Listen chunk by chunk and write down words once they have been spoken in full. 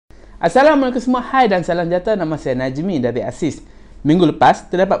Assalamualaikum semua, hai dan salam sejahtera. Nama saya Najmi dari Aksiz. Minggu lepas,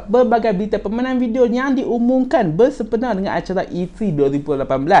 terdapat berbagai berita permainan video yang diumumkan bersempena dengan acara E3 2018.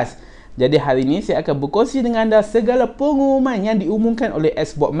 Jadi hari ini saya akan berkongsi dengan anda segala pengumuman yang diumumkan oleh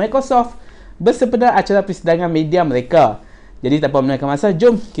Xbox Microsoft bersempena acara persidangan media mereka. Jadi tanpa menaikkan masa,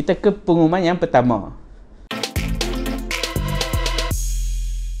 jom kita ke pengumuman yang pertama.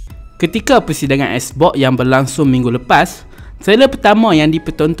 Ketika persidangan Xbox yang berlangsung minggu lepas, trailer pertama yang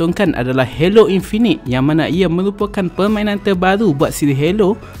dipertontonkan adalah Halo Infinite, yang mana ia merupakan permainan terbaru buat siri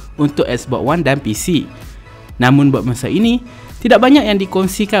Halo untuk Xbox One dan PC. Namun buat masa ini, tidak banyak yang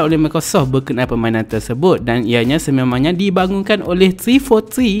dikongsikan oleh Microsoft berkenaan permainan tersebut dan ianya sememangnya dibangunkan oleh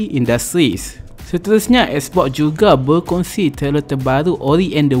 343 Industries. Seterusnya, Xbox juga berkongsi trailer terbaru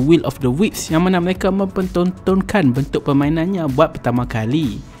Ori and the Will of the Wisps, yang mana mereka mempertontonkan bentuk permainannya buat pertama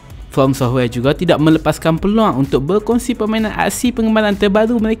kali. From Software juga tidak melepaskan peluang untuk berkongsi permainan aksi pengembaraan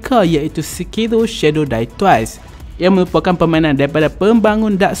terbaru mereka, iaitu Sekiro Shadow Die Twice, yang merupakan permainan daripada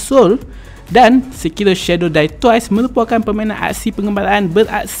pembangun Dark Souls, dan Sekiro Shadow Die Twice merupakan permainan aksi pengembaraan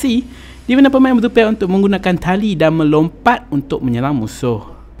beraksi di mana pemain berupaya untuk menggunakan tali dan melompat untuk menyerang musuh.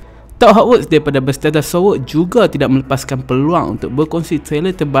 Top Hotworks daripada Bethesda Softworks juga tidak melepaskan peluang untuk berkongsi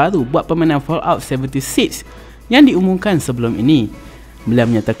trailer terbaru buat permainan Fallout 76 yang diumumkan sebelum ini. Beliau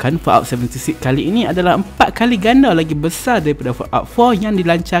menyatakan Fallout 76 kali ini adalah 4 kali ganda lagi besar daripada Fallout 4 yang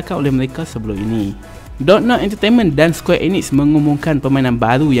dilancarkan oleh mereka sebelum ini. Don't-Not Entertainment dan Square Enix mengumumkan permainan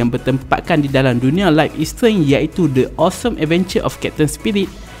baru yang bertempatkan di dalam dunia Life is Strange, iaitu The Awesome Adventure of Captain Spirit,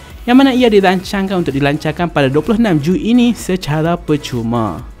 yang mana ia dirancangkan untuk dilancarkan pada 26 Jun ini secara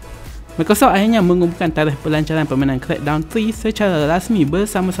percuma. Microsoft akhirnya mengumumkan tarikh pelancaran permainan Crackdown 3 secara rasmi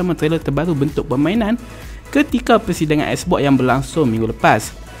bersama-sama trailer terbaru bentuk permainan ketika persidangan Xbox yang berlangsung minggu lepas.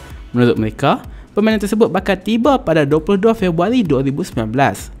 Menurut mereka, permainan tersebut bakal tiba pada 22 Februari 2019.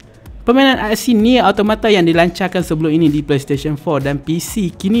 Permainan aksi Nier Automata yang dilancarkan sebelum ini di PlayStation 4 dan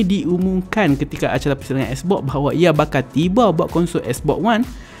PC kini diumumkan ketika acara persidangan Xbox bahawa ia bakal tiba buat konsol Xbox One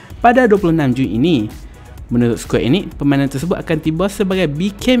pada 26 Jun ini. Menurut Square Enix, permainan tersebut akan tiba sebagai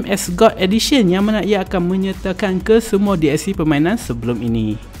Became as God Edition, yang mana ia akan menyertakan kesemua DLC permainan sebelum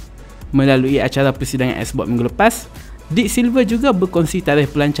ini. Melalui acara persidangan Xbox minggu lepas, Deep Silver juga berkongsi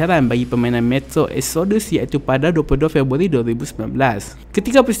tarikh pelancaran bagi permainan Metro Exodus, iaitu pada 22 Februari 2019.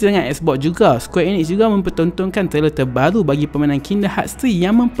 Ketika persidangan Xbox juga, Square Enix juga mempertontonkan trailer terbaru bagi permainan Kingdom Hearts 3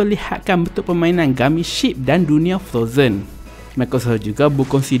 yang memperlihatkan bentuk permainan Gummy Ship dan dunia Frozen. Microsoft juga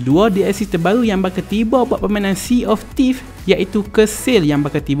berkongsi 2 DLC terbaru yang bakal tiba buat permainan Sea of Thieves, iaitu Curse yang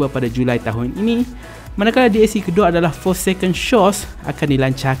bakal tiba pada Julai tahun ini, manakala DLC kedua adalah Forsaken Shores akan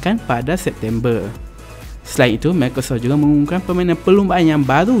dilancarkan pada September. Selain itu, Microsoft juga mengumumkan permainan perlumbaan yang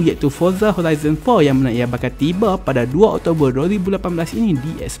baru, iaitu Forza Horizon 4, yang mana ia bakal tiba pada 2 Oktober 2018 ini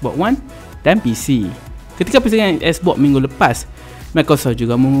di Xbox One dan PC. Ketika persidangan Xbox minggu lepas, Microsoft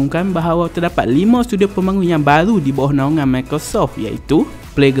juga mengumumkan bahawa terdapat 5 studio pembangun yang baru di bawah naungan Microsoft, iaitu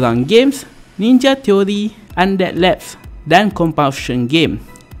Playground Games, Ninja Theory, Undead Labs dan Compulsion Game.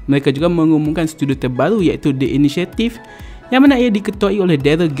 Mereka juga mengumumkan studio terbaru, iaitu The Initiative, yang mana ia diketuai oleh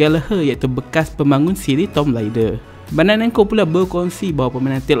Daryl Gallagher, iaitu bekas pembangun siri Tomb Raider. Bandar Namco pula berkongsi bahawa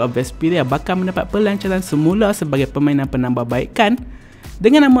permainan Tales of Vesperia bakal mendapat pelancaran semula sebagai permainan penambahbaikan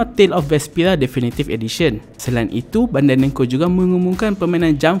dengan nama Tales of Vesperia Definitive Edition. Selain itu, Bandar Namco juga mengumumkan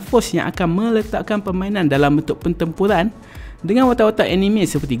permainan Jump Force yang akan meletakkan permainan dalam bentuk pertempuran dengan watak-watak anime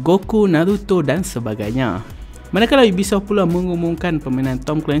seperti Goku, Naruto dan sebagainya. Manakala Ubisoft pula mengumumkan permainan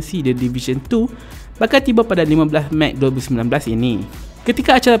Tom Clancy The Division 2 bakal tiba pada 15 Mac 2019 ini.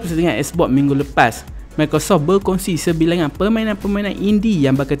 Ketika acara persidangan Xbox minggu lepas, Microsoft berkongsi sebilangan permainan-permainan indie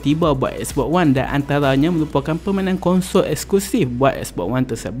yang bakal tiba buat Xbox One dan antaranya merupakan permainan konsol eksklusif buat Xbox One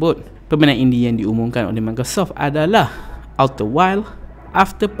tersebut. Permainan indie yang diumumkan oleh Microsoft adalah Outer Wild,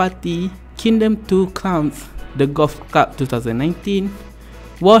 After Party, Kingdom 2 Crowns, The Golf Club 2019,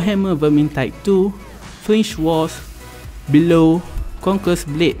 Warhammer Vermintide 2, Fringe Wars, Below, Conqueror's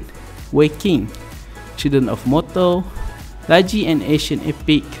Blade, Waking, Children of Mortal, Raji and Asian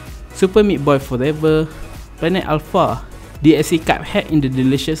Epic, Super Meat Boy Forever, Planet Alpha, DLC Cuphead in the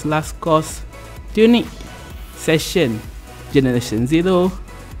Delicious Last Course, Tunic, Session, Generation Zero,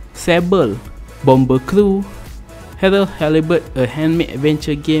 Sable, Bomber Crew, Harold Halibut A Handmade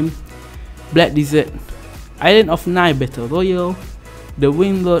Adventure Game, Black Desert, Island of Night Battle Royale, The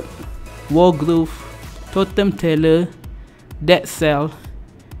Wind Road, Wargroove, Totem Teller, Dead Cell,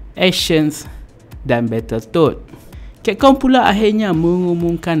 Actions dan Battletoad. Capcom pula akhirnya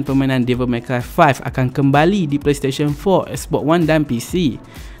mengumumkan permainan Devil May Cry 5 akan kembali di PlayStation 4, Xbox One dan PC.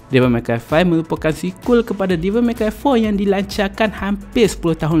 Devil May Cry 5 merupakan sequel kepada Devil May Cry 4 yang dilancarkan hampir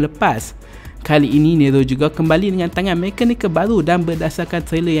 10 tahun lepas. Kali ini Nero juga kembali dengan tangan mekanikal baru dan berdasarkan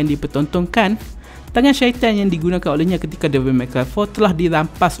trailer yang dipertontonkan, tangan syaitan yang digunakan olehnya ketika Devil May Cry 4 telah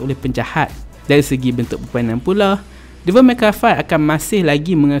dirampas oleh penjahat. Dari segi bentuk permainan pula, Devil May Cry 5 akan masih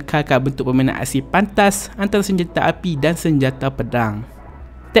lagi mengekalkan bentuk permainan aksi pantas antara senjata api dan senjata pedang.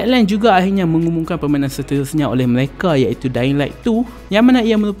 Tagline juga akhirnya mengumumkan permainan seterusnya oleh mereka, iaitu Dying Light 2, yang mana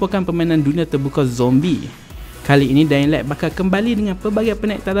ia merupakan permainan dunia terbuka zombie. Kali ini Dying Light bakal kembali dengan pelbagai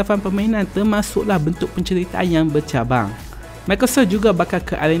penaiktarafan permainan, termasuklah bentuk penceritaan yang bercabang. Microsoft juga bakal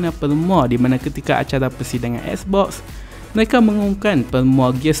ke arena permua, di mana ketika acara persidangan Xbox, mereka mengumumkan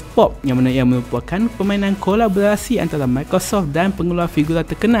permua Gears Pop, yang mana ia merupakan permainan kolaborasi antara Microsoft dan pengeluar figura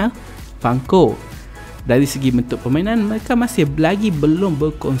terkenal Funko. Dari segi bentuk permainan, mereka masih lagi belum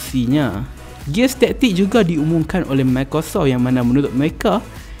berkongsinya. Gears Tactics juga diumumkan oleh Microsoft, yang mana menurut mereka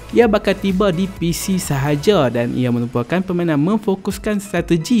ia bakal tiba di PC sahaja dan ia merupakan permainan memfokuskan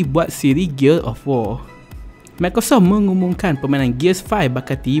strategi buat siri Gears of War. Microsoft mengumumkan permainan Gears 5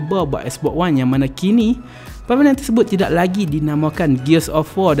 bakal tiba buat Xbox One, yang mana kini permainan tersebut tidak lagi dinamakan Gears of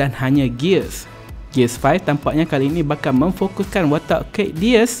War dan hanya Gears. Gears 5 tampaknya kali ini bakal memfokuskan watak arcade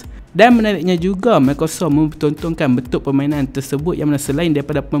Gears. Dan menariknya juga, Microsoft mempertontonkan bentuk permainan tersebut, yang mana selain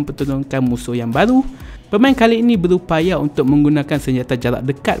daripada mempertontonkan musuh yang baru, pemain kali ini berupaya untuk menggunakan senjata jarak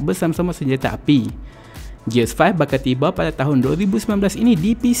dekat bersama-sama senjata api. Gears 5 bakal tiba pada tahun 2019 ini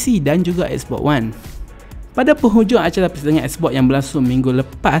di PC dan juga Xbox One. Pada penghujung acara persidangan Xbox yang berlangsung minggu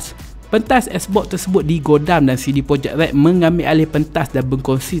lepas, pentas Xbox tersebut digodam dan CD Projekt Red mengambil alih pentas dan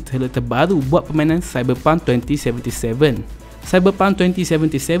berkongsi trailer terbaru buat permainan Cyberpunk 2077. Cyberpunk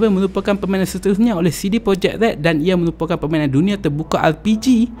 2077 merupakan permainan seterusnya oleh CD Projekt Red dan ia merupakan permainan dunia terbuka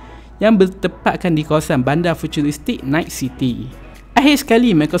RPG yang bertempatkan di kawasan bandar futuristik Night City. Akhir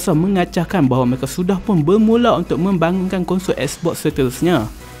sekali, Microsoft mengacahkan bahawa mereka sudah pun bermula untuk membangunkan konsol Xbox seterusnya.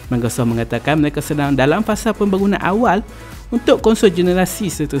 Microsoft mengatakan mereka sedang dalam fasa pembangunan awal untuk konsol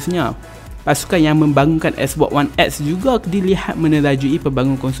generasi seterusnya. Pasukan yang membangunkan Xbox One X juga dilihat menerajui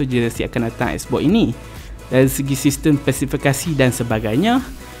pembangunan konsol generasi akan datang Xbox ini. Dari segi sistem spesifikasi dan sebagainya,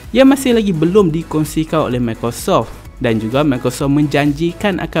 ia masih lagi belum dikongsikan oleh Microsoft, dan juga Microsoft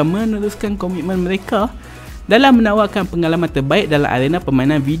menjanjikan akan meneruskan komitmen mereka dalam menawarkan pengalaman terbaik dalam arena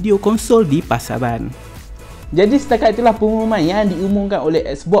permainan video konsol di pasaran. Jadi setakat itulah pengumuman yang diumumkan oleh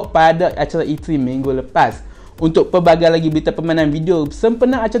Xbox pada acara E3 minggu lepas. Untuk pelbagai lagi berita permainan video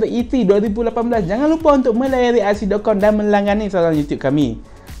sempena acara E3 2018, jangan lupa untuk melayari aksiz.com dan melangani saluran YouTube kami.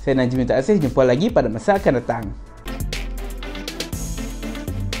 Saya Najmi Aksiz, jumpa lagi pada masa akan datang.